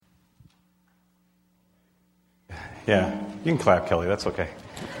Yeah. You can clap, Kelly. That's okay.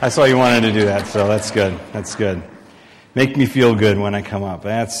 I saw you wanted to do that, so that's good. That's good. Make me feel good when I come up.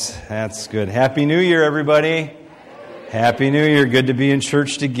 That's good. Happy New Year, everybody. Happy New Year. Good to be in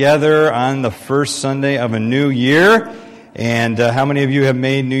church together on the first Sunday of a new year. And how many of you have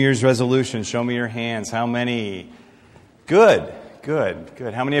made New Year's resolutions? Show me your hands. How many? Good.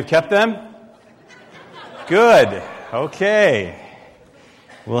 How many have kept them? Good. Okay.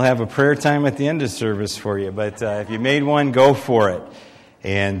 We'll have a prayer time at the end of service for you. But if you made one, go for it.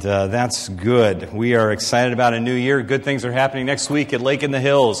 And that's good. We are excited about a new year. Good things are happening next week at Lake in the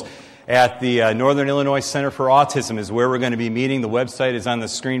Hills. At the Northern Illinois Center for Autism is where we're going to be meeting. The website is on the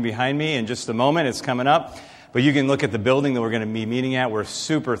screen behind me in just a moment. It's coming up. But you can look at the building that we're going to be meeting at. We're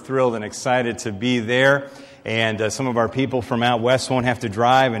super thrilled and excited to be there. And some of our people from out west won't have to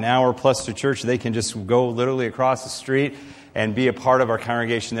drive an hour plus to church. They can just go literally across the street and be a part of our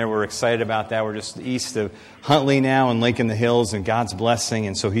congregation there. We're excited about that. We're just east of Huntley now and Lake in the Hills and God's blessing.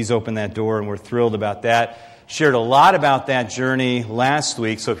 And so He's opened that door and we're thrilled about that. Shared a lot about that journey last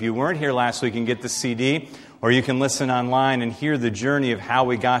week. So if you weren't here last week, you can get the CD or you can listen online and hear the journey of how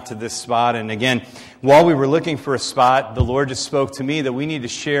we got to this spot. And again, while we were looking for a spot, the Lord just spoke to me that we need to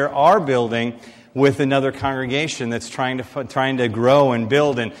share our building with another congregation that's trying to grow and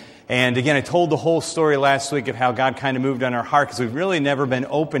build. And again, I told the whole story last week of how God kind of moved on our heart because we've really never been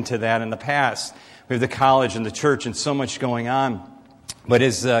open to that in the past. We have the college and the church and so much going on. But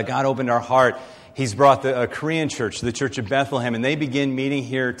as God opened our heart, He's brought the Korean church, the Church of Bethlehem, and they begin meeting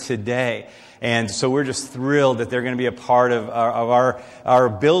here today. And so we're just thrilled that they're going to be a part of our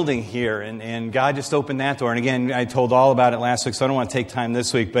building here. And God just opened that door. And again, I told all about it last week, so I don't want to take time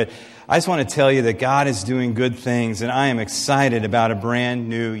this week. But I just want to tell you that God is doing good things, and I am excited about a brand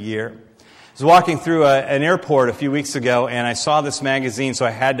new year. I was walking through an airport a few weeks ago, and I saw this magazine, so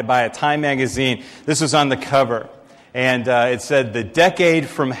I had to buy a Time magazine. This was on the cover, and it said, "The Decade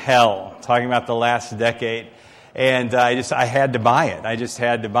from Hell," talking about the last decade. And I had to buy it. I just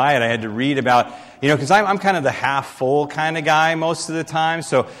had to buy it. I had to read about, because I'm kind of the half full kind of guy most of the time.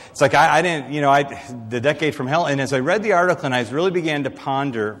 So it's like I didn't, the Decade from Hell. And as I read the article and I really began to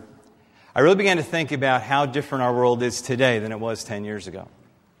ponder, I really began to think about how different our world is today than it was 10 years ago.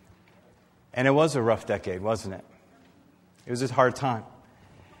 And it was a rough decade, wasn't it? It was a hard time.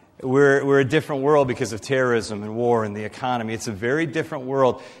 We're a different world because of terrorism and war and the economy. It's a very different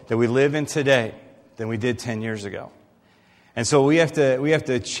world that we live in today than we did 10 years ago. And so we have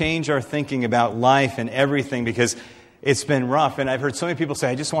to change our thinking about life and everything because it's been rough. And I've heard so many people say,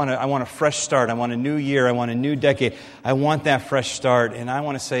 I want a fresh start. I want a new year. I want a new decade. I want that fresh start. And I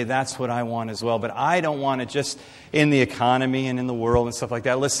want to say that's what I want as well. But I don't want it just in the economy and in the world and stuff like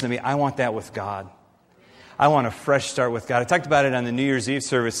that. Listen to me. I want that with God. I want a fresh start with God. I talked about it on the New Year's Eve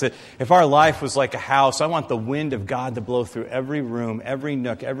service that if our life was like a house, I want the wind of God to blow through every room, every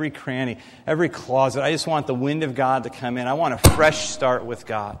nook, every cranny, every closet. I just want the wind of God to come in. I want a fresh start with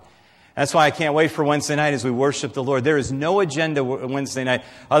God. That's why I can't wait for Wednesday night as we worship the Lord. There is no agenda Wednesday night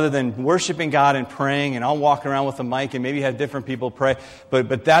other than worshiping God and praying, and I'll walk around with a mic and maybe have different people pray.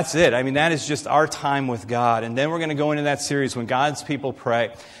 But that's it. I mean, that is just our time with God. And then we're going to go into that series, When God's People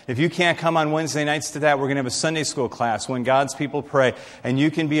Pray. If you can't come on Wednesday nights to that, we're going to have a Sunday school class, When God's People Pray, and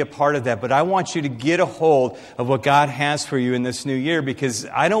you can be a part of that. But I want you to get a hold of what God has for you in this new year because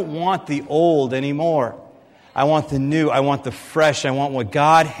I don't want the old anymore. I want the new. I want the fresh. I want what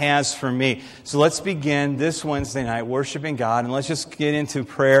God has for me. So let's begin this Wednesday night worshiping God, and let's just get into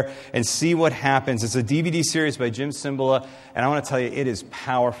prayer and see what happens. It's a DVD series by Jim Cymbala, and I want to tell you, it is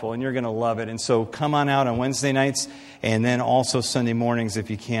powerful, and you're going to love it. And so come on out on Wednesday nights, and then also Sunday mornings if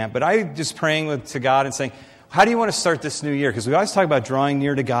you can't. But I'm just praying to God and saying, how do you want to start this new year? Because we always talk about drawing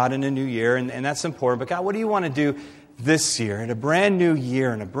near to God in a new year, and that's important. But God, what do you want to do this year, in a brand new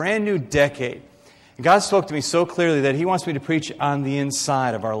year, in a brand new decade? God spoke to me so clearly that He wants me to preach on the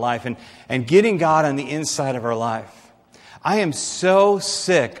inside of our life and getting God on the inside of our life. I am so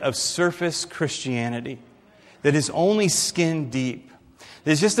sick of surface Christianity that is only skin deep.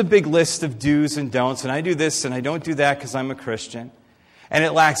 There's just a big list of do's and don'ts, and I do this and I don't do that because I'm a Christian. And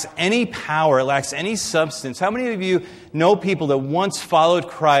it lacks any power, it lacks any substance. How many of you know people that once followed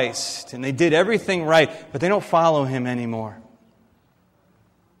Christ and they did everything right, but they don't follow Him anymore?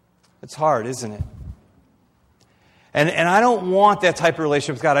 It's hard, isn't it? And I don't want that type of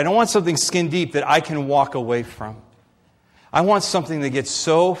relationship with God. I don't want something skin deep that I can walk away from. I want something that gets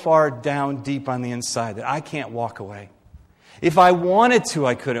so far down deep on the inside that I can't walk away. If I wanted to,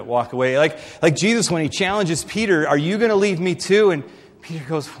 I couldn't walk away. Like Jesus when He challenges Peter, are you going to leave me too? And Peter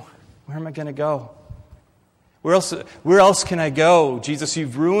goes, where am I going to go? Where else can I go? Jesus,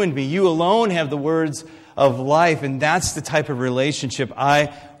 you've ruined me. You alone have the words of life. And that's the type of relationship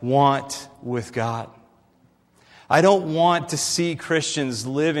I want with God. I don't want to see Christians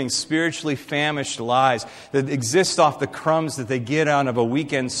living spiritually famished lives that exist off the crumbs that they get out of a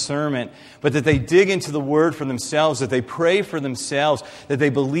weekend sermon, but that they dig into the Word for themselves, that they pray for themselves, that they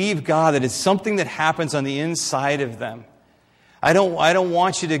believe God, that it's something that happens on the inside of them. I don't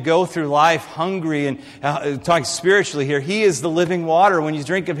want you to go through life hungry and talking spiritually here. He is the living water. When you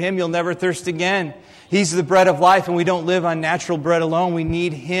drink of Him, you'll never thirst again. He's the bread of life, and we don't live on natural bread alone. We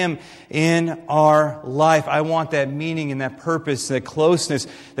need Him in our life. I want that meaning and that purpose, that closeness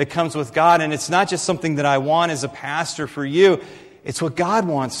that comes with God. And it's not just something that I want as a pastor for you. It's what God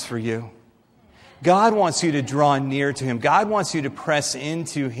wants for you. God wants you to draw near to Him. God wants you to press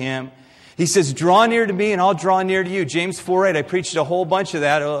into Him. He says, draw near to me and I'll draw near to you. James 4:8, I preached a whole bunch of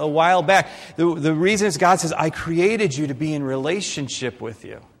that a while back. The reason is God says, I created you to be in relationship with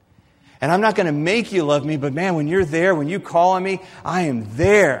you. And I'm not going to make you love me, but man, when you're there, when you call on me, I am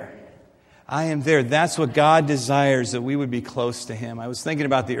there. I am there. That's what God desires, that we would be close to Him. I was thinking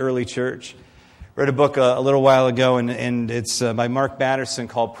about the early church. Read a book a little while ago, and it's by Mark Batterson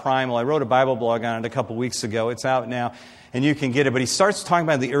called Primal. I wrote a Bible blog on it a couple weeks ago. It's out now, and you can get it. But he starts talking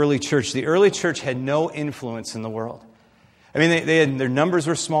about the early church. The early church had no influence in the world. I mean, they had, their numbers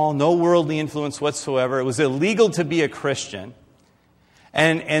were small, no worldly influence whatsoever. It was illegal to be a Christian.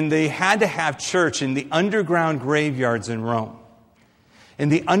 And they had to have church in the underground graveyards in Rome. In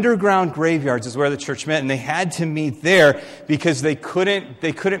the underground graveyards is where the church met, and they had to meet there because they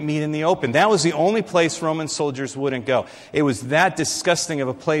couldn't meet in the open. That was the only place Roman soldiers wouldn't go. It was that disgusting of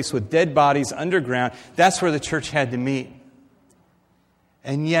a place with dead bodies underground. That's where the church had to meet.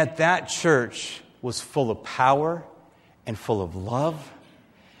 And yet that church was full of power and full of love.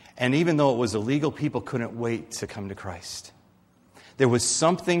 And even though it was illegal, people couldn't wait to come to Christ. There was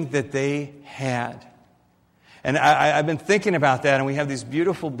something that they had. And I've been thinking about that, and we have these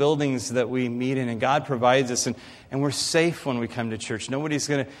beautiful buildings that we meet in, and God provides us, and we're safe when we come to church. Nobody's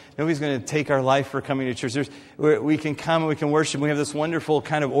going to take our life for coming to church. We can come and we can worship. We have this wonderful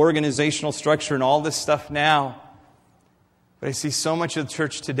kind of organizational structure and all this stuff now. But I see so much of the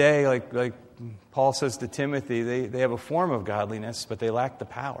church today, like Paul says to Timothy, they have a form of godliness, but they lack the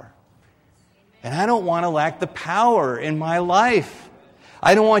power. And I don't want to lack the power in my life.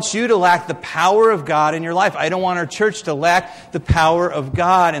 I don't want you to lack the power of God in your life. I don't want our church to lack the power of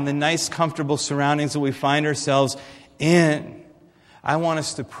God in the nice, comfortable surroundings that we find ourselves in. I want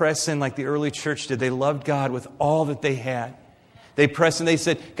us to press in like the early church did. They loved God with all that they had. They pressed and they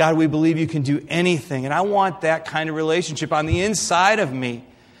said, God, we believe you can do anything. And I want that kind of relationship on the inside of me.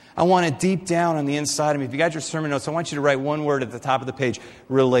 I want it deep down on the inside of me. If you got your sermon notes, I want you to write one word at the top of the page: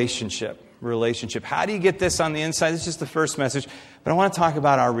 relationship. Relationship. How do you get this on the inside? This is just the first message. But I want to talk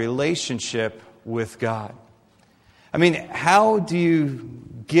about our relationship with God. I mean, how do you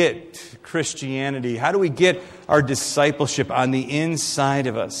get Christianity? How do we get our discipleship on the inside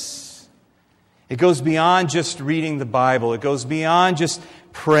of us? It goes beyond just reading the Bible. It goes beyond just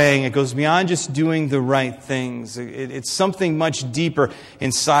praying. It goes beyond just doing the right things. It's something much deeper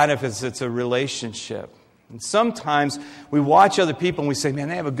inside of us. It's a relationship. And sometimes we watch other people and we say, man,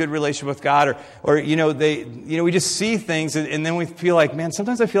 they have a good relationship with God, or we just see things and then we feel like, man,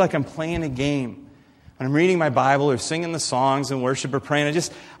 sometimes I feel like I'm playing a game. When I'm reading my Bible or singing the songs and worship or praying,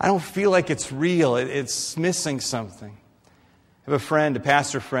 I don't feel like it's real. It's missing something. I have a friend, a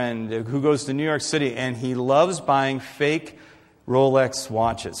pastor friend, who goes to New York City, and he loves buying fake Rolex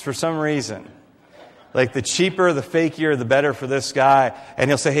watches for some reason. Like the cheaper, the fakier, the better for this guy. And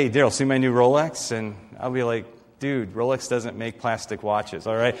he'll say, hey, Daryl, see my new Rolex? And I'll be like, dude, Rolex doesn't make plastic watches,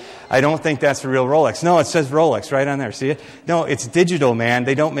 all right? I don't think that's a real Rolex. No, it says Rolex right on there. See it? No, it's digital, man.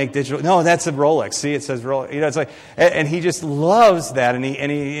 They don't make digital. No, that's a Rolex. See, it says Rolex. It's like, and he just loves that, and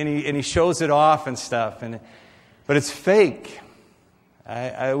he shows it off and stuff. But it's fake.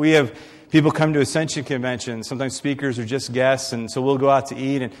 We have people come to Ascension Convention. Sometimes speakers are just guests, and so we'll go out to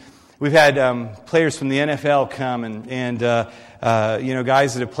eat. And we've had players from the NFL come and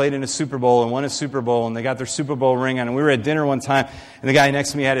guys that have played in a Super Bowl and won a Super Bowl, and they got their Super Bowl ring on. And we were at dinner one time, and the guy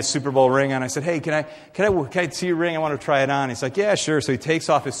next to me had his Super Bowl ring on. I said, hey, can I see your ring? I want to try it on. He's like, yeah, sure. So he takes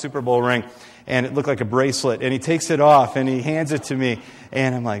off his Super Bowl ring, and it looked like a bracelet. And he takes it off, and he hands it to me.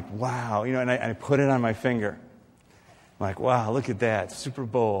 And I'm like, wow. And I put it on my finger. I'm like, wow, look at that. Super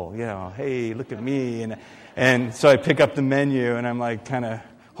Bowl. Hey, look at me. And so I pick up the menu, and I'm like kind of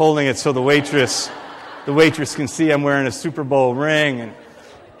holding it so the waitress can see I'm wearing a Super Bowl ring.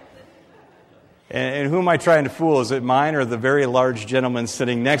 And who am I trying to fool? Is it mine or the very large gentleman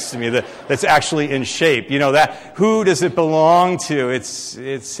sitting next to me that's actually in shape? Who does it belong to? It's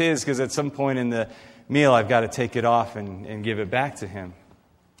his, because at some point in the meal, I've got to take it off and give it back to him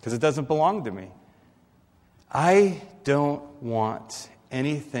because it doesn't belong to me. I don't want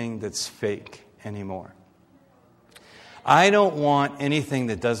anything that's fake anymore. I don't want anything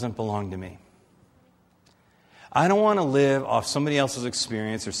that doesn't belong to me. I don't want to live off somebody else's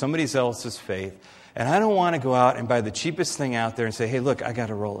experience or somebody else's faith. And I don't want to go out and buy the cheapest thing out there and say, hey, look, I got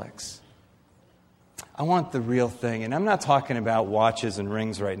a Rolex. I want the real thing. And I'm not talking about watches and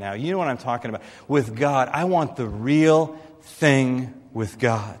rings right now. You know what I'm talking about. With God, I want the real thing with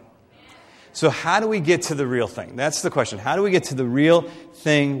God. So how do we get to the real thing? That's the question. How do we get to the real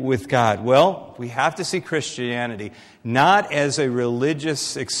thing with God? Well, we have to see Christianity not as a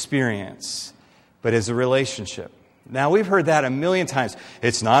religious experience, but as a relationship. Now, we've heard that a million times.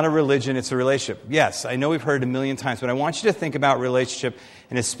 It's not a religion, it's a relationship. Yes, I know we've heard it a million times, but I want you to think about relationship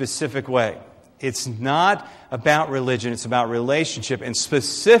in a specific way. It's not about religion, it's about relationship, and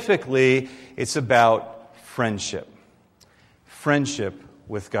specifically, it's about friendship. Friendship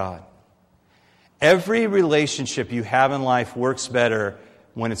with God. Every relationship you have in life works better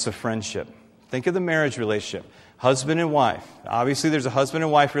when it's a friendship. Think of the marriage relationship. Husband and wife. Obviously, there's a husband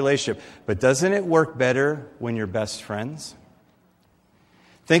and wife relationship. But doesn't it work better when you're best friends?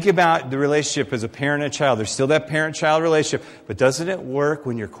 Think about the relationship as a parent and a child. There's still that parent-child relationship. But doesn't it work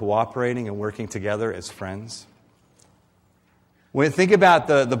when you're cooperating and working together as friends? Think about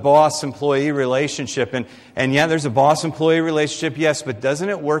the boss-employee relationship. And yeah, there's a boss-employee relationship, yes. But doesn't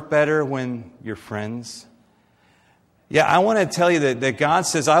it work better when you're friends? Yeah, I want to tell you that God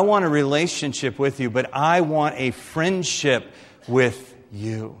says, I want a relationship with you, but I want a friendship with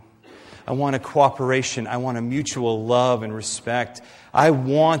you. I want a cooperation. I want a mutual love and respect. I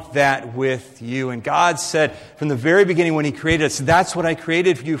want that with you. And God said from the very beginning when He created us, that's what I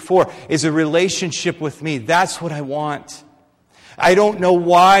created you for, is a relationship with me. That's what I want. I don't know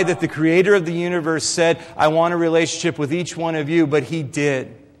why that the Creator of the universe said, I want a relationship with each one of you, but He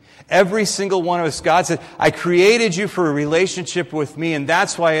did. Every single one of us, God said, I created you for a relationship with me, and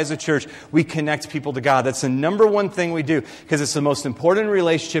that's why as a church, we connect people to God. That's the number one thing we do, because it's the most important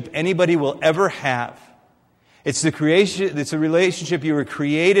relationship anybody will ever have. It's a relationship you were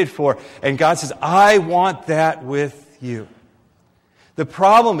created for, and God says, I want that with you. The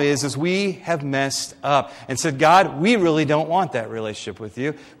problem is we have messed up and said, God, we really don't want that relationship with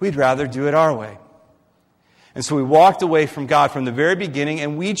you. We'd rather do it our way. And so we walked away from God from the very beginning,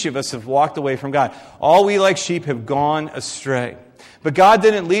 and each of us have walked away from God. All we like sheep have gone astray. But God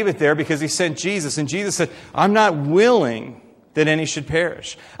didn't leave it there because He sent Jesus. And Jesus said, I'm not willing that any should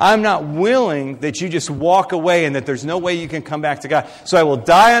perish. I'm not willing that you just walk away and that there's no way you can come back to God. So I will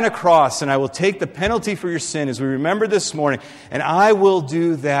die on a cross and I will take the penalty for your sin as we remember this morning. And I will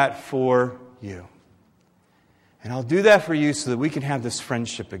do that for you. And I'll do that for you so that we can have this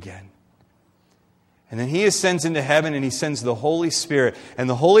friendship again. And then He ascends into heaven and He sends the Holy Spirit. And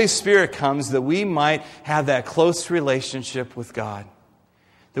the Holy Spirit comes that we might have that close relationship with God.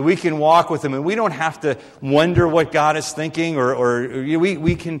 That we can walk with Him and we don't have to wonder what God is thinking or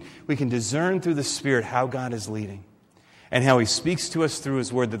we can discern through the Spirit how God is leading. And how He speaks to us through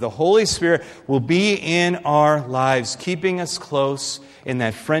His Word. That the Holy Spirit will be in our lives, keeping us close in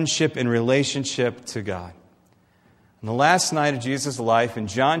that friendship and relationship to God. On the last night of Jesus' life, in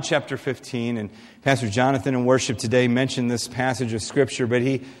John chapter 15, and Pastor Jonathan in worship today mentioned this passage of Scripture, but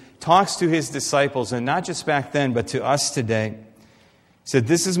he talks to His disciples, and not just back then, but to us today. He said,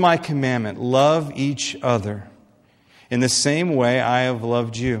 this is my commandment, love each other in the same way I have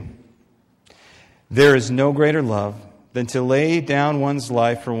loved you. There is no greater love than to lay down one's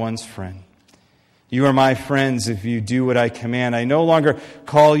life for one's friend. You are my friends if you do what I command. I no longer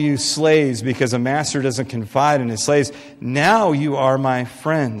call you slaves because a master doesn't confide in his slaves. Now you are my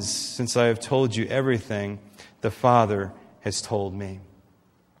friends since I have told you everything the Father has told me.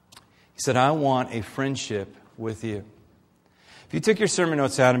 He said, I want a friendship with you. If you took your sermon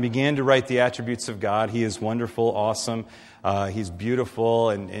notes out and began to write the attributes of God, He is wonderful, awesome, He's beautiful,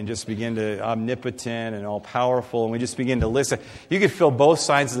 and just begin to omnipotent and all-powerful, and we just begin to listen. You could fill both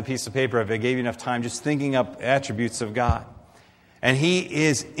sides of the piece of paper if I gave you enough time just thinking up attributes of God. And He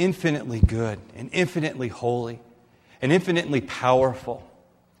is infinitely good and infinitely holy and infinitely powerful.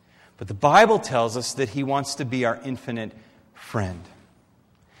 But the Bible tells us that He wants to be our infinite friend.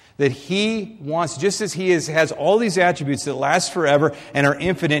 That He wants, just as He has all these attributes that last forever and are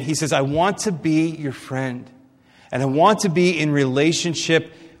infinite, He says, I want to be your friend. And I want to be in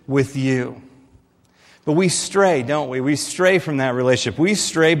relationship with you. But we stray, don't we? We stray from that relationship. We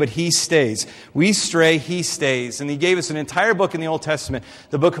stray, but He stays. We stray, He stays. And He gave us an entire book in the Old Testament,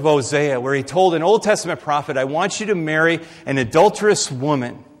 the book of Hosea, where He told an Old Testament prophet, I want you to marry an adulterous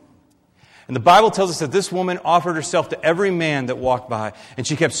woman. And the Bible tells us that this woman offered herself to every man that walked by. And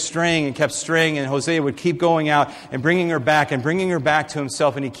she kept straying, and Hosea would keep going out and bringing her back to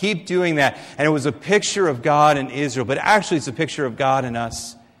himself. And he'd keep doing that. And it was a picture of God and Israel. But actually it's a picture of God and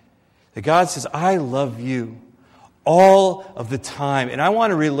us. That God says, I love you all of the time. And I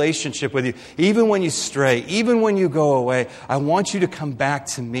want a relationship with you. Even when you stray, even when you go away, I want you to come back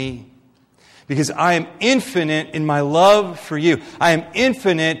to me. Because I am infinite in my love for you. I am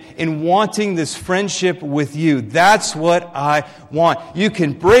infinite in wanting this friendship with you. That's what I want. You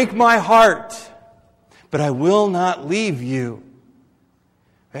can break my heart, but I will not leave you.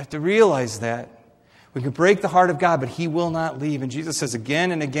 We have to realize that. We can break the heart of God, but He will not leave. And Jesus says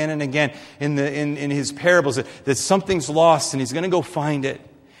again and again and again in His parables that something's lost and He's going to go find it.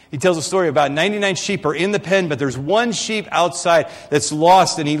 He tells a story about 99 sheep are in the pen, but there's one sheep outside that's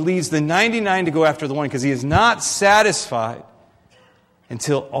lost, and He leaves the 99 to go after the one because He is not satisfied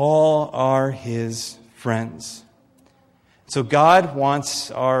until all are His friends. So God wants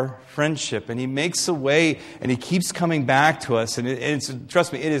our friendship, and He makes a way, and He keeps coming back to us. And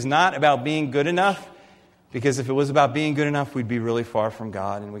trust me, it is not about being good enough, because if it was about being good enough, we'd be really far from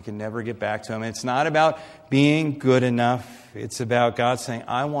God, and we can never get back to Him. It's not about being good enough. It's about God saying,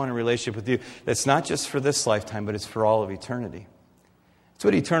 I want a relationship with you that's not just for this lifetime, but it's for all of eternity. That's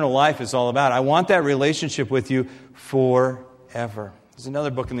what eternal life is all about. I want that relationship with you forever. There's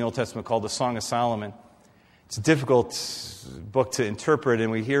another book in the Old Testament called the Song of Solomon. It's a difficult book to interpret, and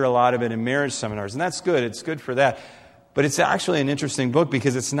we hear a lot of it in marriage seminars, and that's good. It's good for that. But it's actually an interesting book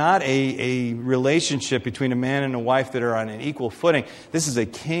because it's not a relationship between a man and a wife that are on an equal footing. This is a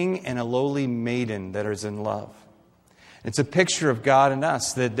king and a lowly maiden that is in love. It's a picture of God and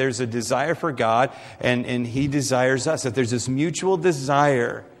us, that there's a desire for God and He desires us, that there's this mutual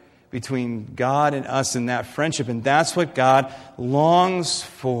desire between God and us in that friendship. And that's what God longs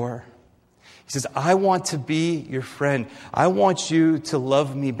for. He says, I want to be your friend. I want you to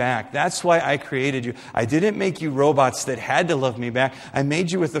love me back. That's why I created you. I didn't make you robots that had to love me back. I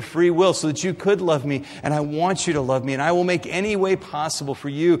made you with a free will so that you could love me. And I want you to love me. And I will make any way possible for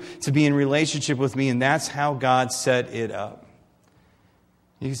you to be in relationship with me. And that's how God set it up.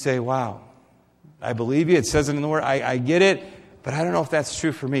 You say, wow, I believe you. It says it in the Word. I get it. But I don't know if that's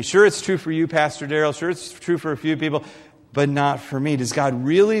true for me. Sure, it's true for you, Pastor Darrell. Sure, it's true for a few people. But not for me. Does God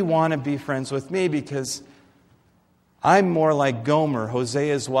really want to be friends with me? Because I'm more like Gomer,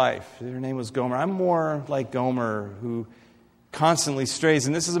 Hosea's wife. Her name was Gomer. I'm more like Gomer, who constantly strays.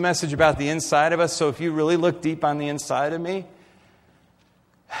 And this is a message about the inside of us. So if you really look deep on the inside of me,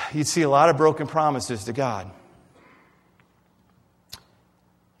 you'd see a lot of broken promises to God.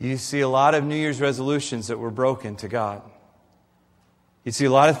 You see a lot of New Year's resolutions that were broken to God. You see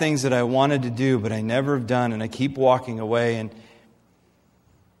a lot of things that I wanted to do, but I never have done, and I keep walking away.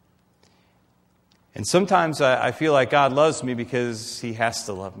 And sometimes I feel like God loves me because He has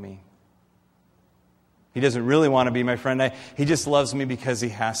to love me. He doesn't really want to be my friend. He just loves me because He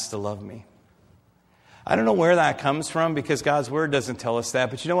has to love me. I don't know where that comes from because God's Word doesn't tell us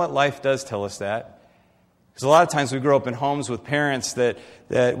that. But you know what? Life does tell us that. Because a lot of times we grow up in homes with parents that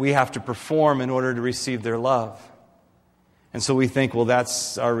we have to perform in order to receive their love. And so we think, well,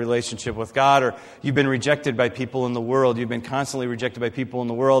 that's our relationship with God. Or you've been rejected by people in the world. You've been constantly rejected by people in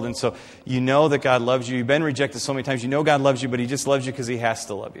the world. And so you know that God loves you. You've been rejected so many times. You know God loves you, but He just loves you because He has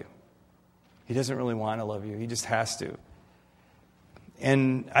to love you. He doesn't really want to love you. He just has to.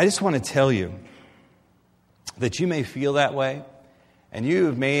 And I just want to tell you that you may feel that way. And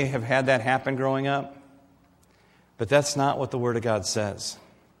you may have had that happen growing up. But that's not what the Word of God says.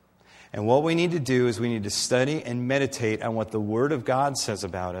 And what we need to do is we need to study and meditate on what the Word of God says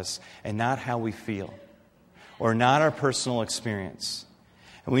about us and not how we feel or not our personal experience.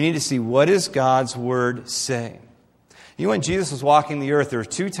 And we need to see, what does God's Word say? You know, when Jesus was walking the earth, there were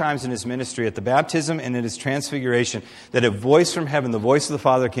 2 times in His ministry, at the baptism and at His transfiguration, that a voice from heaven, the voice of the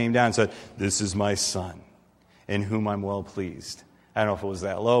Father, came down and said, "This is my Son, in whom I'm well pleased." I don't know if it was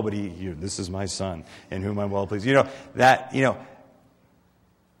that low, but this is my Son, in whom I'm well pleased.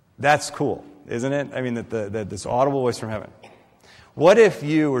 That's cool, isn't it? I mean, that this audible voice from heaven. What if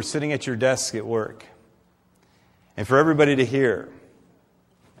you were sitting at your desk at work, and for everybody to hear,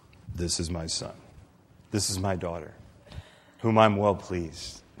 "This is my son, this is my daughter, whom I'm well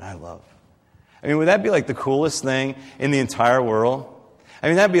pleased, and I love." I mean, would that be like the coolest thing in the entire world? I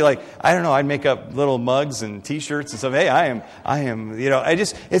mean, that'd be like, I don't know, I'd make up little mugs and T-shirts and stuff. Hey, I am,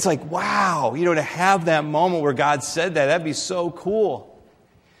 it's like, wow, to have that moment where God said that, that'd be so cool.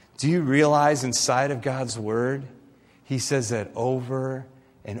 Do you realize inside of God's Word, He says that over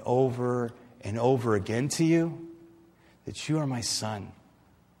and over and over again to you? That you are my son.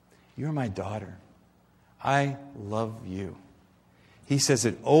 you're my daughter. I love you. He says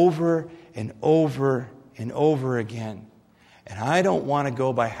it over and over and over again. And I don't want to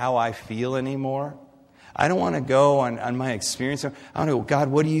go by how I feel anymore. I don't want to go on my experience. I want to go, God,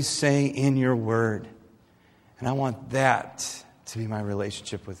 what do you say in your word? And I want that to be my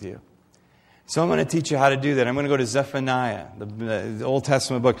relationship with you. So I'm going to teach you how to do that. I'm going to go to Zephaniah, the Old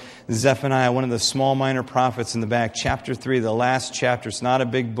Testament book. Zephaniah, one of the small minor prophets in the back, chapter 3, the last chapter. It's not a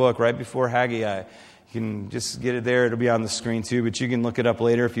big book, right before Haggai. You can just get it there. It'll be on the screen too, but you can look it up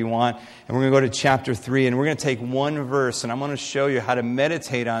later if you want. And we're going to go to chapter 3, and we're going to take one verse, and I'm going to show you how to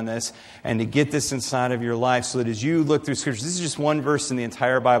meditate on this and to get this inside of your life so that as you look through Scripture, this is just one verse in the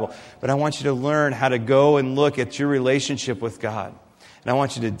entire Bible, but I want you to learn how to go and look at your relationship with God. And I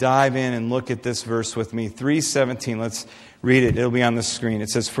want you to dive in and look at this verse with me. 3:17, let's read it. It'll be on the screen. It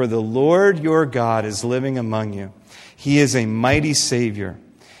says, "For the Lord your God is living among you. He is a mighty Savior.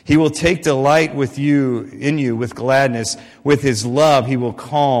 He will take delight in you with gladness. With His love, He will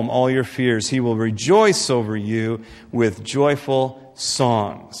calm all your fears. He will rejoice over you with joyful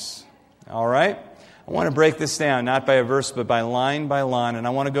songs." All right? I want to break this down, not by a verse, but by line, and I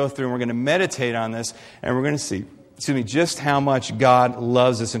want to go through and we're going to meditate on this, and we're going to see just how much God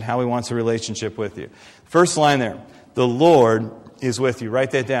loves us and how He wants a relationship with you. First line there, the Lord is with you. Write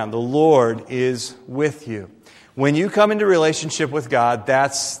that down. The Lord is with you. When you come into relationship with God,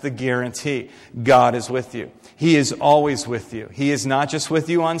 that's the guarantee. God is with you. He is always with you. He is not just with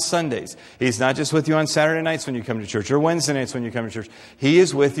you on Sundays. He's not just with you on Saturday nights when you come to church or Wednesday nights when you come to church. He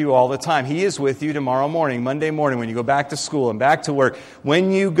is with you all the time. He is with you tomorrow morning, Monday morning, when you go back to school and back to work.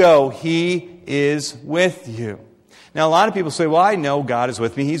 When you go, He is with you. Now, a lot of people say, well, I know God is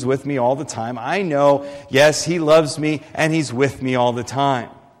with me. He's with me all the time. I know, yes, He loves me and He's with me all the time.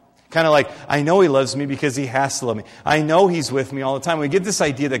 Kind of like, I know He loves me because He has to love me. I know He's with me all the time. We get this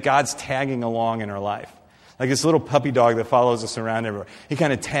idea that God's tagging along in our life. Like this little puppy dog that follows us around everywhere. He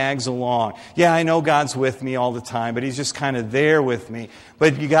kind of tags along. Yeah, I know God's with me all the time, but He's just kind of there with me.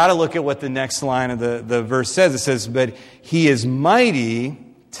 But you got to look at what the next line of the verse says. It says, but He is mighty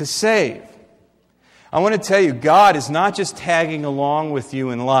to save. I want to tell you, God is not just tagging along with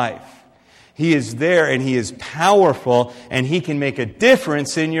you in life. He is there and He is powerful and He can make a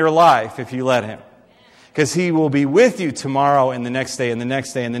difference in your life if you let Him. Because He will be with you tomorrow and the next day and the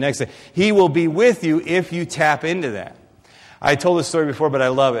next day and the next day. He will be with you if you tap into that. I told this story before, but I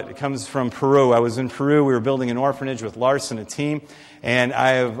love it. It comes from Peru. I was in Peru. We were building an orphanage with Lars and a team. And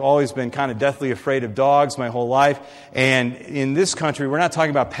I have always been kind of deathly afraid of dogs my whole life. And in this country, we're not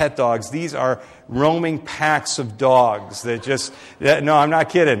talking about pet dogs. These are roaming packs of dogs no, I'm not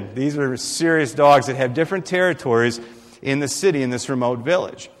kidding. These are serious dogs that have different territories in the city, in this remote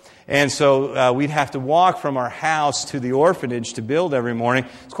village. And so we'd have to walk from our house to the orphanage to build every morning.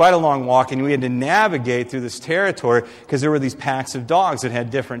 It's quite a long walk, and we had to navigate through this territory because there were these packs of dogs that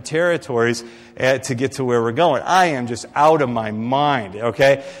had different territories to get to where we're going. I am just out of my mind,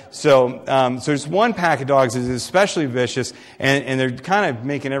 okay? So there's one pack of dogs that is especially vicious, and they're kind of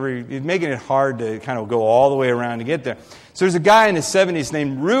making it hard to kind of go all the way around to get there. So there's a guy in his 70s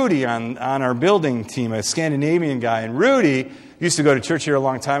named Rudy on our building team, a Scandinavian guy, and Rudy used to go to church here a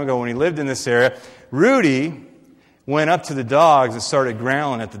long time ago when he lived in this area. Rudy went up to the dogs and started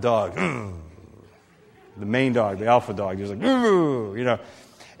growling at the dog. The main dog, the alpha dog. He was like, you know,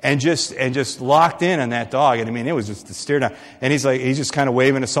 and just locked in on that dog. And I mean, it was just a stare down. And he's just kind of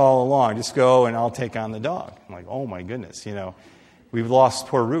waving us all along. Just go and I'll take on the dog. I'm like, oh my goodness, you know. We've lost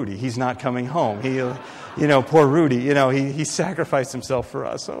poor Rudy. He's not coming home. Poor Rudy. He sacrificed himself for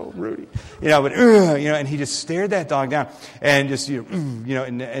us. Oh, Rudy. And he just stared that dog down and just,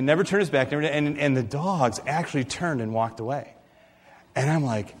 and never turned his back. And the dogs actually turned and walked away. And I'm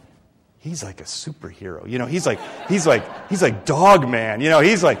like, he's like a superhero. He's like Dog Man.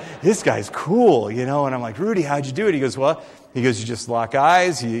 He's like, this guy's cool. And I'm like, Rudy, how'd you do it? He goes, you just lock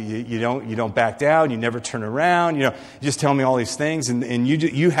eyes. You don't back down. You never turn around. You just tell me all these things, and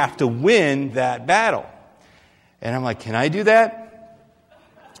you have to win that battle. And I'm like, can I do that?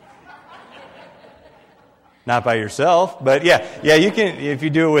 Not by yourself, but yeah, you can if you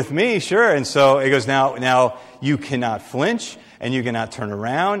do it with me, sure. And so it goes, now you cannot flinch, and you cannot turn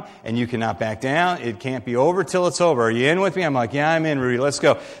around, and you cannot back down. It can't be over till it's over. Are you in with me? I'm like, yeah, I'm in, Rudy. Let's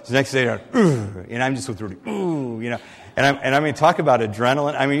go. So the next day, and I'm just with Rudy. And I mean, talk about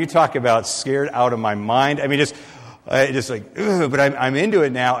adrenaline. I mean, you talk about scared out of my mind. I mean, just, just like, ugh, but I'm into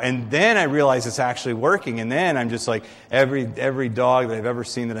it now. And then I realize it's actually working. And then I'm just like, every dog that I've ever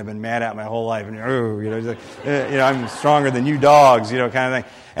seen that I've been mad at my whole life, and it's like, I'm stronger than you dogs, kind of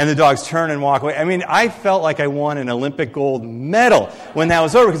thing. And the dogs turn and walk away. I mean, I felt like I won an Olympic gold medal when that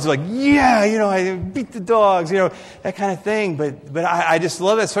was over, because it's like, yeah, I beat the dogs, that kind of thing. But I just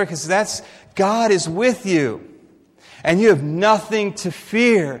love that story, because God is with you. And you have nothing to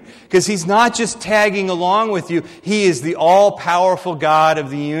fear, because He's not just tagging along with you. He is the all-powerful God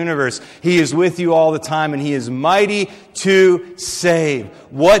of the universe. He is with you all the time, and He is mighty to save.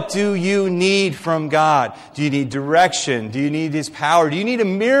 What do you need from God? Do you need direction? Do you need His power? Do you need a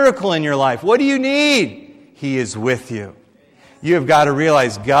miracle in your life? What do you need? He is with you. You have got to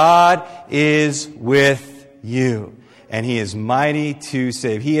realize God is with you. And He is mighty to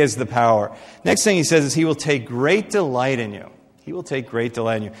save. He has the power. Next thing He says is He will take great delight in you. He will take great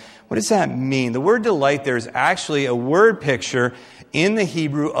delight in you. What does that mean? The word delight there is actually a word picture in the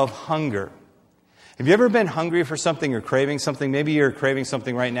Hebrew of hunger. Have you ever been hungry for something or craving something? Maybe you're craving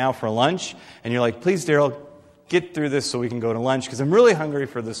something right now for lunch, and you're like, please, Daryl, get through this so we can go to lunch, because I'm really hungry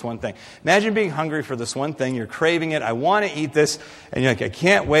for this one thing. Imagine being hungry for this one thing. You're craving it. I want to eat this. And you're like, I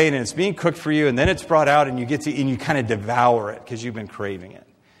can't wait. And it's being cooked for you. And then it's brought out, and you get to eat, and you kind of devour it because you've been craving it.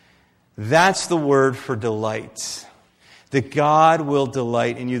 That's the word for delight. That God will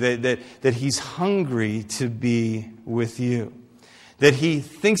delight in you. That He's hungry to be with you. That He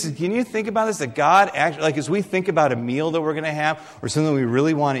thinks, can you think about this? That God actually, like as we think about a meal that we're going to have, or something we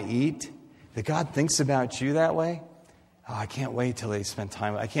really want to eat, that God thinks about you that way? Oh, I can't wait till they spend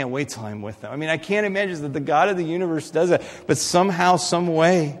time. I can't wait till I'm with them. I mean, I can't imagine that the God of the universe does that. But somehow, some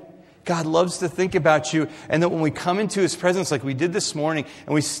way, God loves to think about you. And that when we come into His presence, like we did this morning,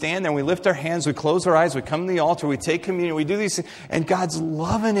 and we stand there, and we lift our hands, we close our eyes, we come to the altar, we take communion, we do these things, and God's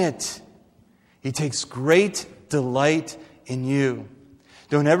loving it. He takes great delight in you.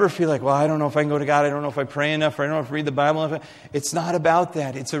 Don't ever feel like, well, I don't know if I can go to God. I don't know if I pray enough. Or I don't know if I read the Bible enough. It's not about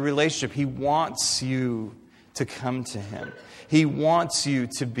that. It's a relationship. He wants you to come to Him. He wants you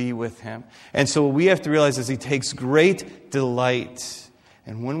to be with Him. And so what we have to realize is He takes great delight.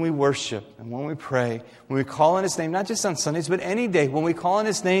 And when we worship and when we pray, when we call on His name, not just on Sundays, but any day, when we call on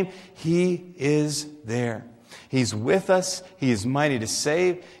His name, He is there. He's with us. He is mighty to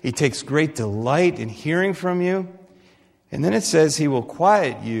save. He takes great delight in hearing from you. And then it says He will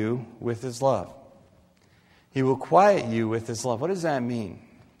quiet you with His love. He will quiet you with His love. What does that mean?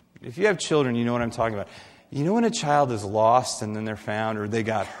 If you have children, you know what I'm talking about. You know when a child is lost and then they're found, or they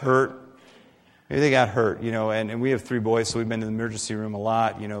got hurt? Maybe they got hurt, and we have 3 boys, so we've been in the emergency room a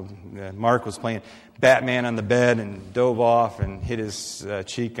lot. Mark was playing Batman on the bed and dove off and hit his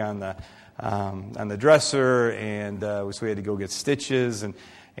cheek on the dresser, and so we had to go get stitches. And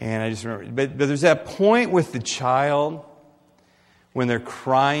I just remember, but there's that point with the child when they're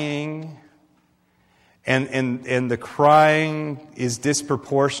crying, and the crying is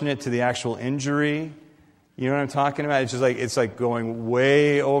disproportionate to the actual injury. You know what I'm talking about? It's like going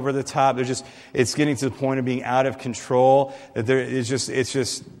way over the top. It's getting to the point of being out of control. That it's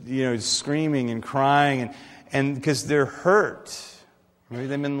just screaming and crying, and because they're hurt, maybe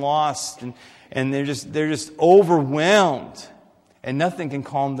they've been lost, and they're just overwhelmed, and nothing can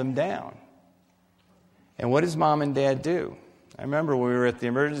calm them down. And what does mom and dad do? I remember when we were at the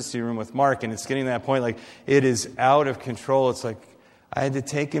emergency room with Mark, and it's getting to that point, like it is out of control. It's like I had to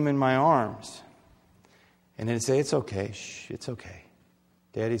take him in my arms. And then say, it's okay. Shh, it's okay.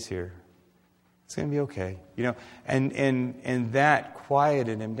 Daddy's here. It's going to be okay. And that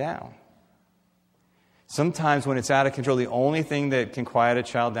quieted him down. Sometimes when it's out of control, the only thing that can quiet a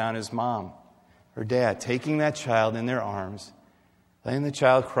child down is mom or dad taking that child in their arms, letting the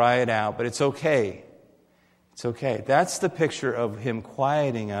child cry it out, but it's okay. It's okay. That's the picture of Him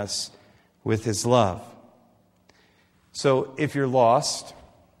quieting us with His love. So if you're lost,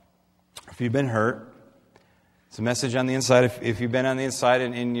 if you've been hurt, it's a message on the inside. If you've been on the inside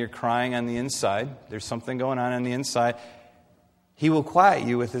and you're crying on the inside, there's something going on the inside, He will quiet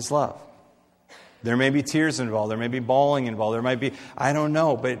you with His love. There may be tears involved. There may be bawling involved. There might be, I don't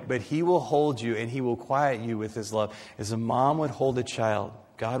know, but He will hold you and He will quiet you with His love. As a mom would hold a child,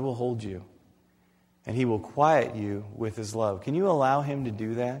 God will hold you. And He will quiet you with His love. Can you allow Him to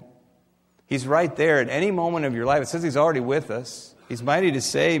do that? He's right there at any moment of your life. It says He's already with us. He's mighty to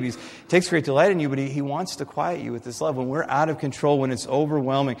save. He takes great delight in you, but He wants to quiet you with His love. When we're out of control, when it's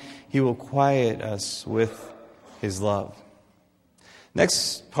overwhelming, He will quiet us with His love.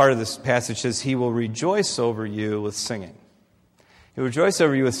 Next part of this passage says He will rejoice over you with singing. He'll rejoice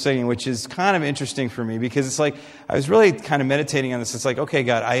over you with singing, which is kind of interesting for me because it's like, I was really kind of meditating on this. It's like, okay,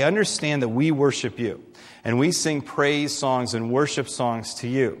 God, I understand that we worship you and we sing praise songs and worship songs to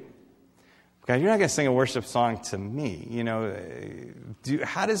you. God, you're not going to sing a worship song to me. You know,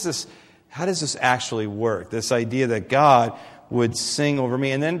 how does this actually work? This idea that God would sing over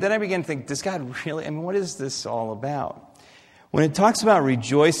me. And then I began to think, does God really, what is this all about? When it talks about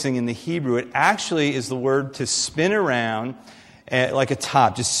rejoicing in the Hebrew, it actually is the word to spin around like a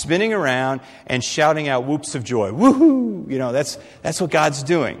top, just spinning around and shouting out whoops of joy. Woohoo! You know, that's what God's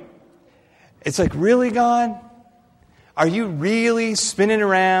doing. It's like, really, God? Are you really spinning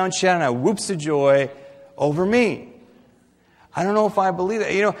around, shouting out whoops of joy over me? I don't know if I believe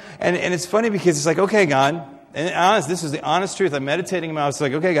that. You know, and it's funny because it's like, okay, God, and honest, this is the honest truth. I'm meditating about it. It's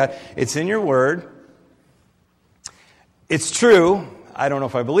like, okay, God, it's in your word. It's true. I don't know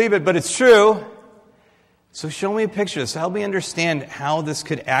if I believe it, but it's true. So show me a picture of this. Help me understand how this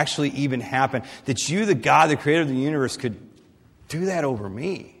could actually even happen. That you, the God, the creator of the universe, could do that over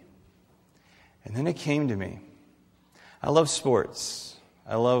me. And then it came to me. I love sports.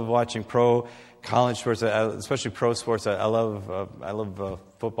 I love watching pro college sports, especially pro sports. I love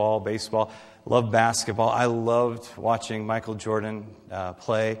football, baseball. Love basketball. I loved watching Michael Jordan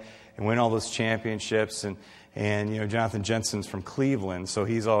play and win all those championships. And you know, Jonathan Jensen's from Cleveland, so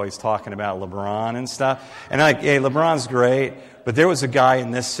he's always talking about LeBron and stuff. And I'm like, hey, LeBron's great, but there was a guy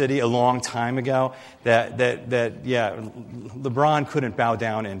in this city a long time ago that LeBron couldn't bow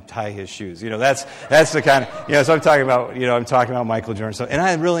down and tie his shoes. You know, that's the kind of, you know, so I'm talking about Michael Jordan. So, and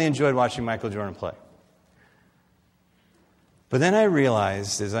I really enjoyed watching Michael Jordan play. But then I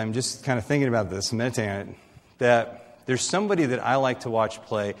realized, as I'm just kind of thinking about this, meditating on it, that there's somebody that I like to watch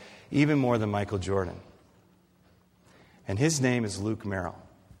play even more than Michael Jordan. And his name is Luke Merrill.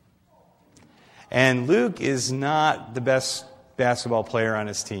 And Luke is not the best basketball player on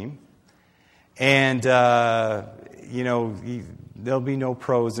his team. And, there'll be no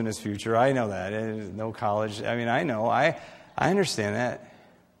pros in his future. I know that. No college. I mean, I know. I understand that.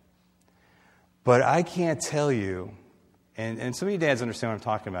 But I can't tell you, and some of you dads understand what I'm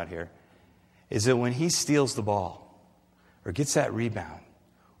talking about here, is that when he steals the ball, or gets that rebound,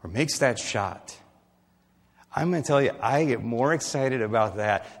 or makes that shot, I'm going to tell you, I get more excited about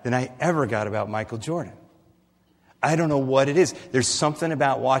that than I ever got about Michael Jordan. I don't know what it is. There's something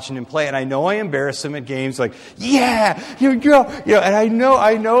about watching him play, and I know I embarrass him at games. Like, yeah, here you go. You know, and I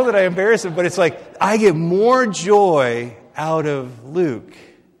know that I embarrass him, but it's like I get more joy out of Luke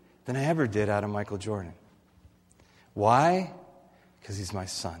than I ever did out of Michael Jordan. Why? Because he's my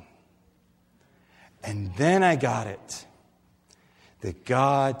son. And then I got it. That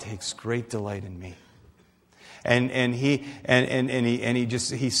God takes great delight in me. And he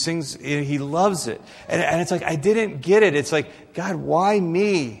sings, he loves it. And it's like, I didn't get it. It's like, God, why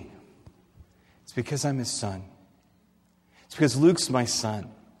me? It's because I'm his son. It's because Luke's my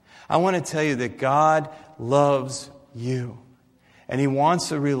son. I want to tell you that God loves you. And he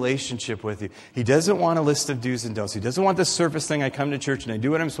wants a relationship with you. He doesn't want a list of do's and don'ts. He doesn't want the surface thing. I come to church and I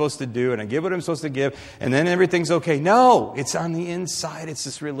do what I'm supposed to do and I give what I'm supposed to give and then everything's okay. No, it's on the inside. It's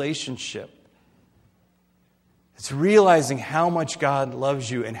this relationship. It's realizing how much God loves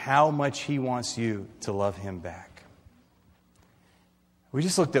you and how much he wants you to love him back. We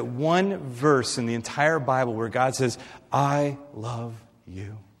just looked at one verse in the entire Bible where God says, I love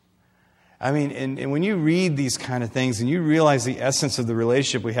you. I mean, and when you read these kind of things and you realize the essence of the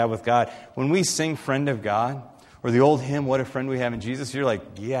relationship we have with God, when we sing Friend of God, or the old hymn, What a Friend We Have in Jesus, you're like,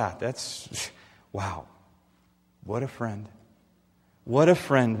 yeah, wow, what a friend. What a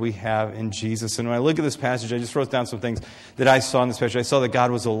friend we have in Jesus. And when I look at this passage, I just wrote down some things that I saw in this passage. I saw that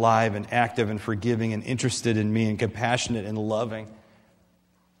God was alive and active and forgiving and interested in me and compassionate and loving.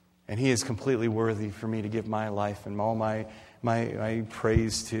 And he is completely worthy for me to give my life and all my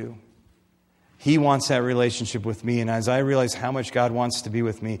praise to. He wants that relationship with me. And as I realize how much God wants to be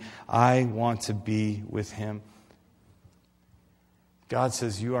with me, I want to be with him. God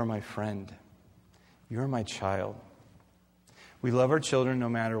says, you are my friend. You are my child. We love our children no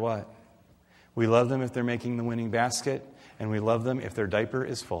matter what. We love them if they're making the winning basket, and we love them if their diaper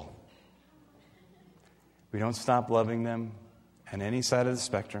is full. We don't stop loving them on any side of the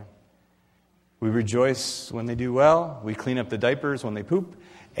spectrum. We rejoice when they do well. We clean up the diapers when they poop.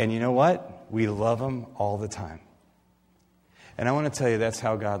 And you know what? We love them all the time. And I want to tell you, that's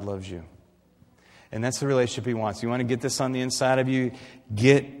how God loves you. And that's the relationship he wants. You want to get this on the inside of you?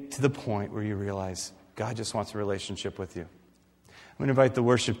 Get to the point where you realize God just wants a relationship with you. I'm going to invite the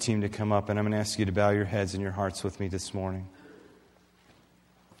worship team to come up, and I'm going to ask you to bow your heads and your hearts with me this morning.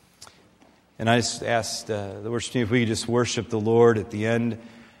 And I just asked the worship team if we could just worship the Lord at the end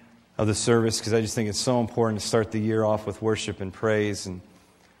of the service, because I just think it's so important to start the year off with worship and praise.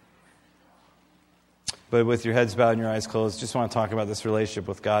 But with your heads bowed and your eyes closed, just want to talk about this relationship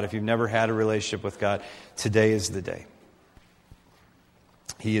with God. If you've never had a relationship with God, today is the day.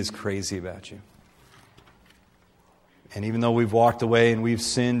 He is crazy about you. And even though we've walked away and we've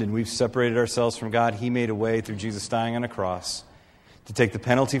sinned and we've separated ourselves from God, He made a way through Jesus dying on a cross to take the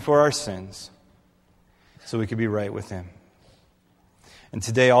penalty for our sins so we could be right with Him. And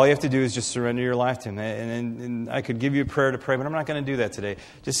today, all you have to do is just surrender your life to Him. And I could give you a prayer to pray, but I'm not going to do that today.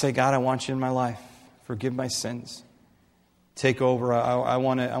 Just say, God, I want you in my life. Forgive my sins. Take over. I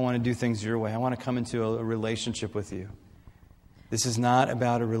want to do things your way. I want to come into a relationship with you. This is not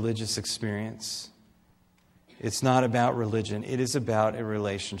about a religious experience. It's not about religion. It is about a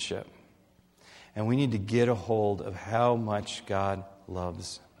relationship. And we need to get a hold of how much God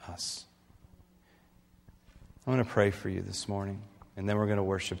loves us. I'm going to pray for you this morning, and then we're going to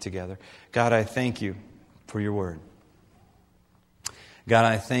worship together. God, I thank you for your word. God,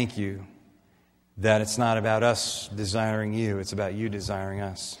 I thank you that it's not about us desiring you, it's about you desiring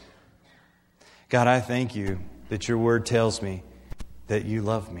us. God, I thank you that your word tells me that you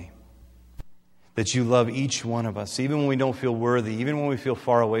love me. That you love each one of us, even when we don't feel worthy, even when we feel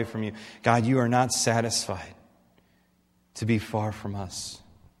far away from you. God, you are not satisfied to be far from us.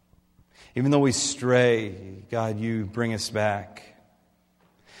 Even though we stray, God, you bring us back.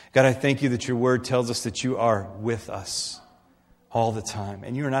 God, I thank you that your word tells us that you are with us all the time.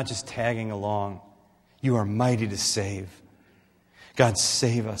 And you are not just tagging along. You are mighty to save. God,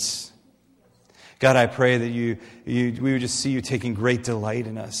 save us. God, I pray that we would just see you taking great delight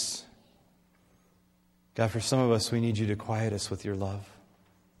in us. God, for some of us, we need you to quiet us with your love,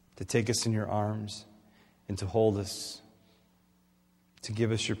 to take us in your arms, and to hold us, to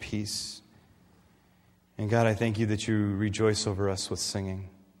give us your peace. And God, I thank you that you rejoice over us with singing.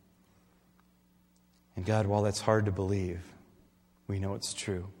 And God, while that's hard to believe, we know it's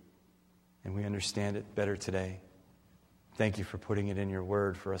true, and we understand it better today. Thank you for putting it in your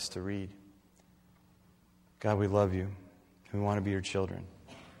word for us to read. God, we love you. We want to be your children.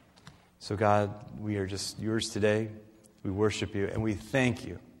 So God, we are just yours today. We worship you, and we thank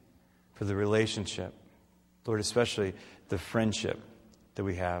you for the relationship, Lord, especially the friendship that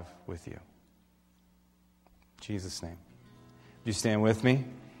we have with you. In Jesus' name. Would you stand with me?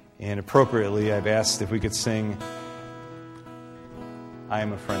 And appropriately, I've asked if we could sing, I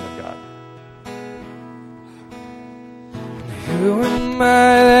Am a Friend of God. Who am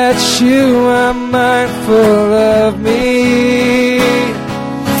I that you are mindful of me,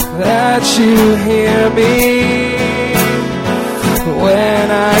 that you hear me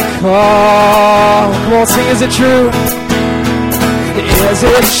when I call? Come on, sing, is it true? Is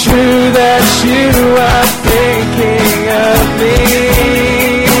it true that you are thinking of me,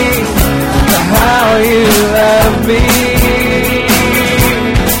 how you love me?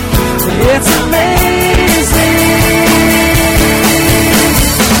 It's amazing.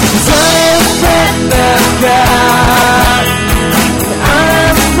 I'm a friend of God.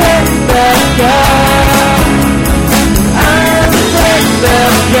 I'm a friend of God. I'm a friend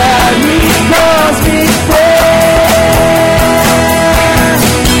of God. He calls me friend.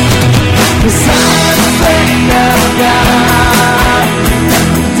 'Cause I'm a friend of God.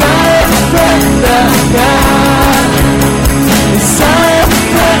 I'm a friend of God. 'Cause I'm a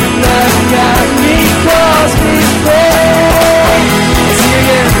friend of God. He calls me friend. Let's sing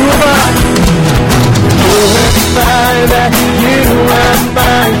again. Who am I? Who am I that you are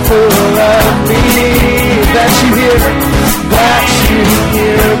mindful of me? That you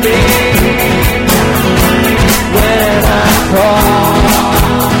hear me when I call.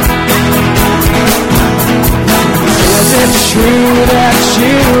 Is it true that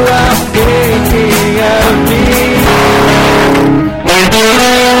you are thinking of me?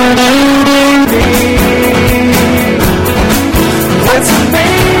 It's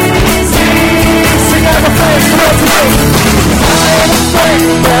amazing. Sing out the face, come on today. I'm a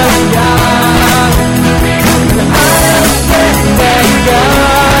friend of God. I'm a friend of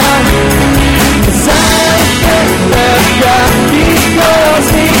God. 'Cause I'm a friend of God. He calls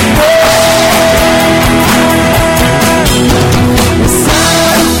me friend. 'Cause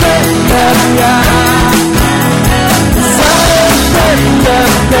I'm a friend of God. 'Cause I'm a friend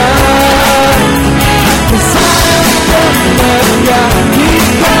of God. 'Cause I'm a friend of God. He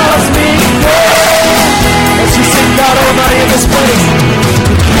calls me friend. Let's just sing God Almighty in this place.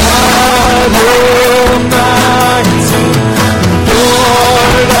 God Almighty,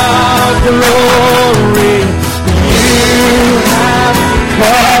 Lord of glory, you have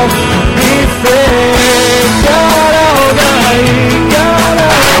called me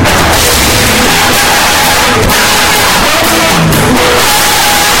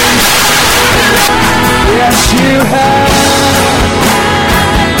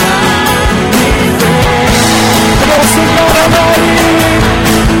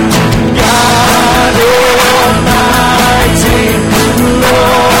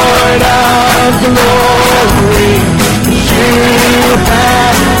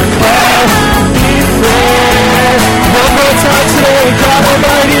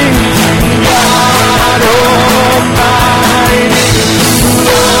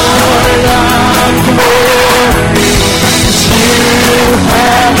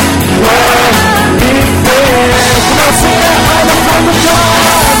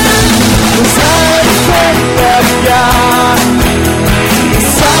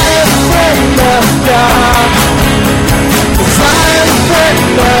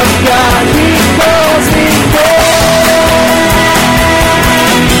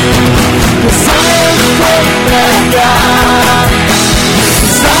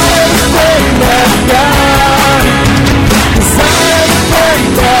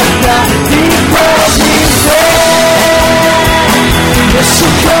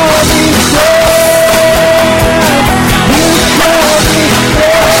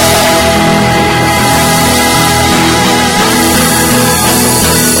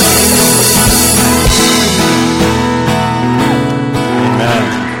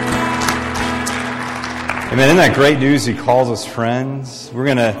Amen. Isn't that great news? He calls us friends. We're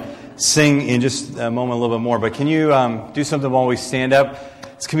going to sing in just a moment a little bit more, but can you do something while we stand up?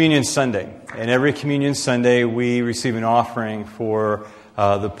 It's Communion Sunday, and every Communion Sunday we receive an offering for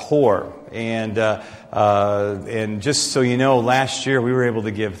the poor. And just so you know, last year we were able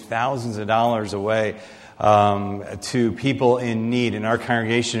to give thousands of dollars away to people in need in our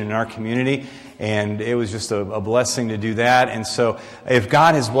congregation, in our community. And it was just a blessing to do that. And so if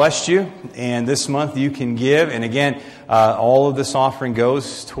God has blessed you, and this month you can give, and again, all of this offering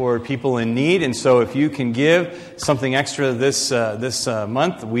goes toward people in need. And so if you can give something extra this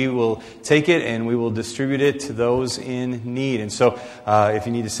month, we will take it and we will distribute it to those in need. And so if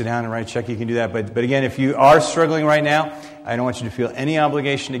you need to sit down and write a check, you can do that. But again, if you are struggling right now, I don't want you to feel any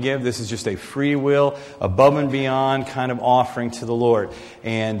obligation to give. This is just a free will, above and beyond kind of offering to the Lord.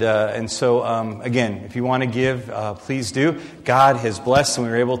 And so, again, if you want to give, please do. God has blessed, and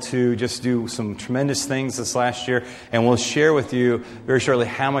we were able to just do some tremendous things this last year. And we'll share with you very shortly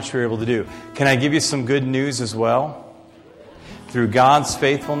how much we were able to do. Can I give you some good news as well? Through God's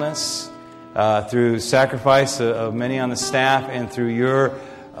faithfulness, through sacrifice of many on the staff, and through your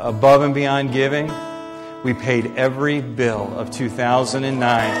above and beyond giving, we paid every bill of 2009,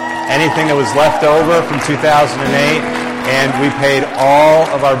 anything that was left over from 2008, and we paid all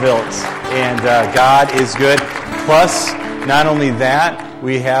of our bills. And God is good. Plus, not only that,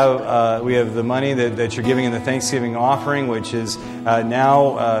 we have the money that you're giving in the Thanksgiving offering, which is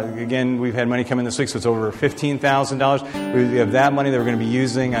now, again, we've had money come in this week, so it's over $15,000. We have that money that we're going to be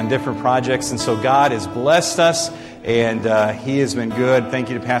using on different projects. And so God has blessed us, and He has been good. Thank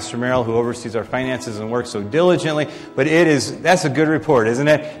you to Pastor Merrill, who oversees our finances and works so diligently. But that's a good report, isn't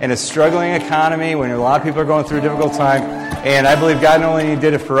it? In a struggling economy, when a lot of people are going through a difficult time, and I believe God not only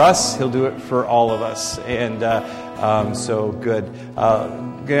did it for us, He'll do it for all of us. And so good.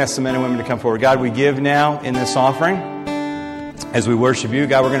 I'm going to ask the men and women to come forward. God, we give now in this offering as we worship you.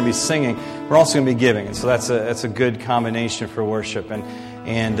 God, we're going to be singing. We're also going to be giving. And so that's a good combination for worship.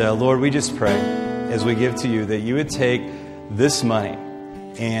 And Lord, we just pray as we give to you that you would take this money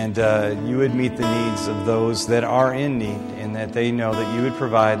and you would meet the needs of those that are in need, and that they know that you would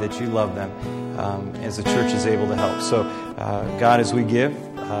provide, that you love them as the church is able to help. So God, as we give,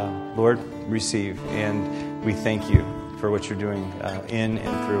 Lord, receive. And we thank you for what you're doing in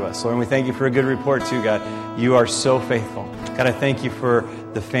and through us. Lord, and we thank you for a good report too, God. You are so faithful. God, I thank you for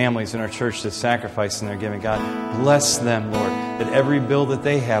the families in our church that sacrifice in their giving. God, bless them, Lord, that every bill that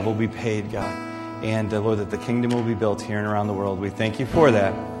they have will be paid, God. And Lord, that the kingdom will be built here and around the world. We thank you for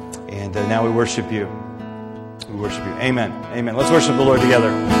that. And now we worship you. We worship you. Amen. Amen. Let's worship the Lord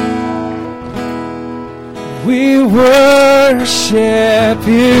together. We worship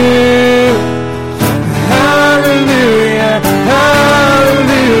you. Hallelujah,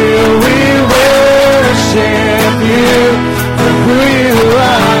 hallelujah. We worship you for who you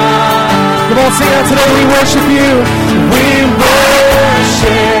are. Come on, sing out today. We worship you. We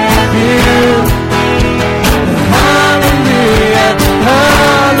worship you. Hallelujah,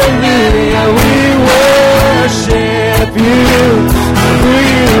 hallelujah. We worship you for who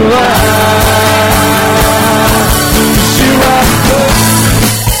you are. You are good.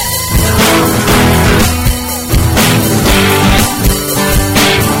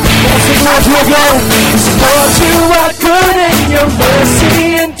 Lord, you are good. Lord, you are good, and your mercy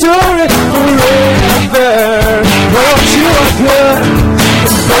endureth forever. Lord, you are good.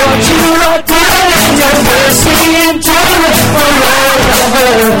 Lord, you are good, and your mercy endureth forever.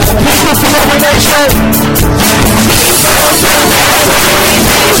 People from every nation.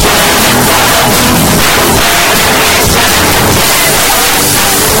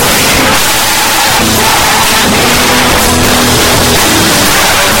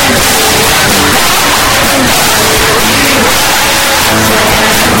 Yeah.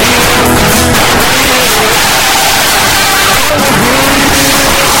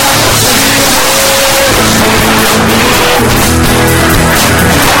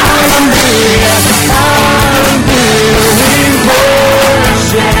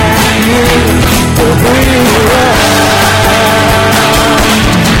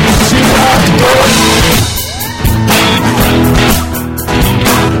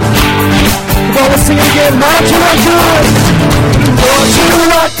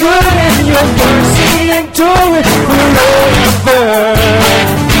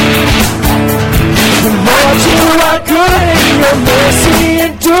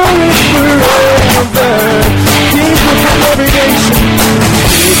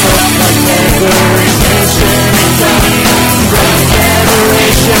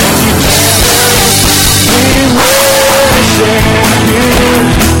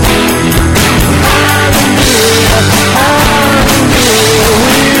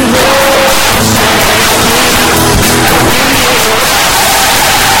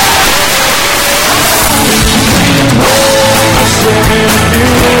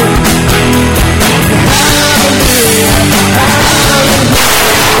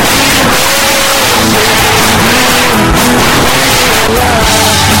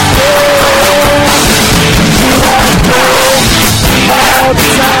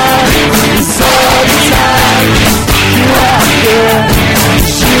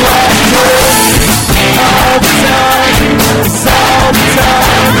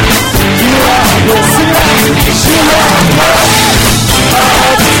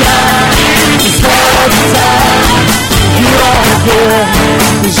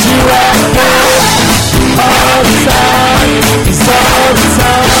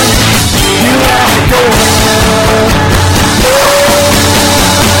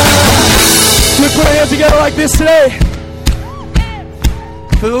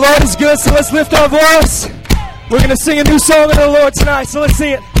 Lord is good, so let's lift our voice. We're going to sing a new song of the Lord tonight, so let's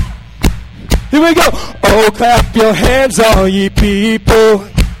sing it. Here we go. Oh, clap your hands, all ye people,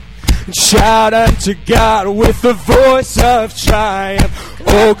 and shout unto God with the voice of triumph.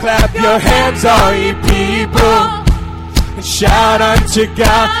 Oh, clap your hands, all ye people, and shout unto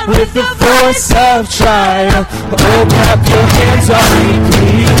God with the voice of triumph. Oh, clap your hands, all ye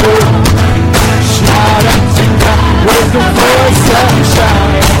people, shout unto God with the voice of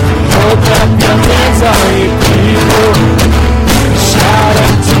triumph. Oh, clap your hands, all ye people, shout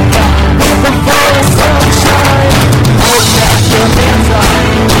unto God with the voice of triumph. Oh, clap your hands, all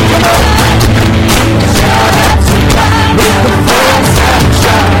ye people, shout unto God with the voice of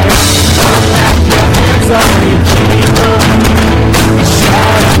triumph. Oh, clap your hands, all ye people,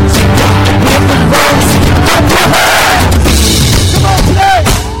 shout unto God with the voice of triumph. Come on today.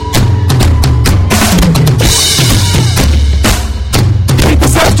 Repeat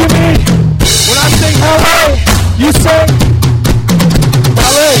this after me. When I sing hallelujah, you sing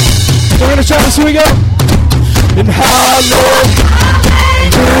hallelujah. We're going to try this. Here we go. And hallelujah,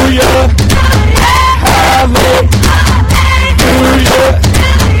 hallelujah, hallelujah,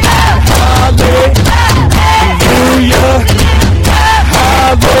 hallelujah,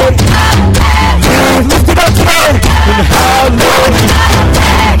 hallelujah. Lift it up tonight. And hallelujah,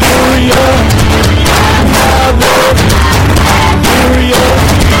 hallelujah, hallelujah,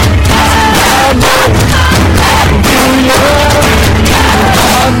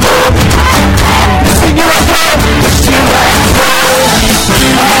 sing it up loud.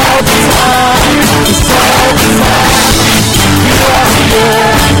 All the time, it's all the time. You are here,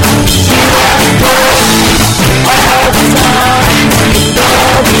 you are good. All the time,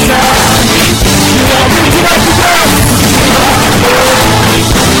 all the time. You are good, you are good. You are good.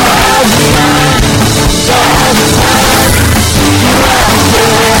 All the time, all the time. You are good, you are good. All the time, all the time. You are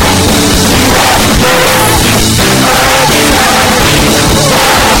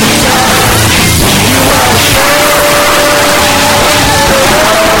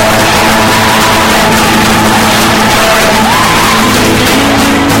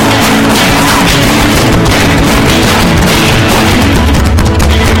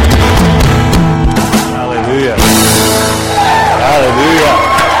Hallelujah. Hallelujah.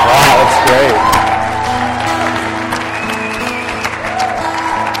 Wow, that's great.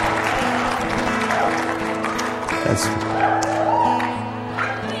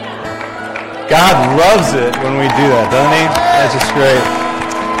 God loves it when we do that, doesn't He? That's just great.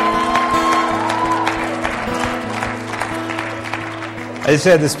 I just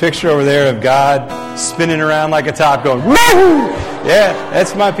had this picture over there of God spinning around like a top going, woo! Yeah,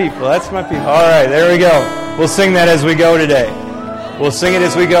 that's my people. That's my people. All right, there we go. We'll sing that as we go today. We'll sing it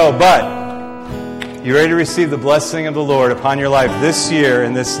as we go. But you ready to receive the blessing of the Lord upon your life this year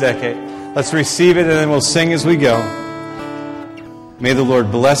and this decade? Let's receive it, and then we'll sing as we go. May the Lord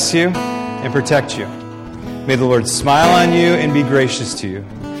bless you and protect you. May the Lord smile on you and be gracious to you.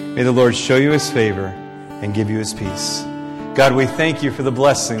 May the Lord show you His favor and give you His peace. God, we thank you for the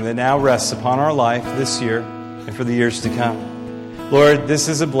blessing that now rests upon our life this year and for the years to come. Lord, this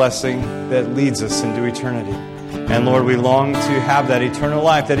is a blessing that leads us into eternity. And Lord, we long to have that eternal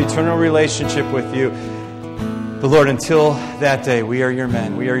life, that eternal relationship with you. But Lord, until that day, we are your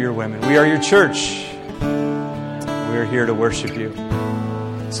men, we are your women, we are your church. We are here to worship you.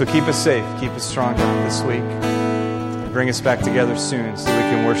 So keep us safe, keep us strong this week. Bring us back together soon so we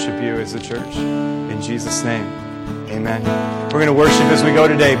can worship you as a church. In Jesus' name, amen. We're going to worship as we go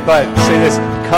today, but say this.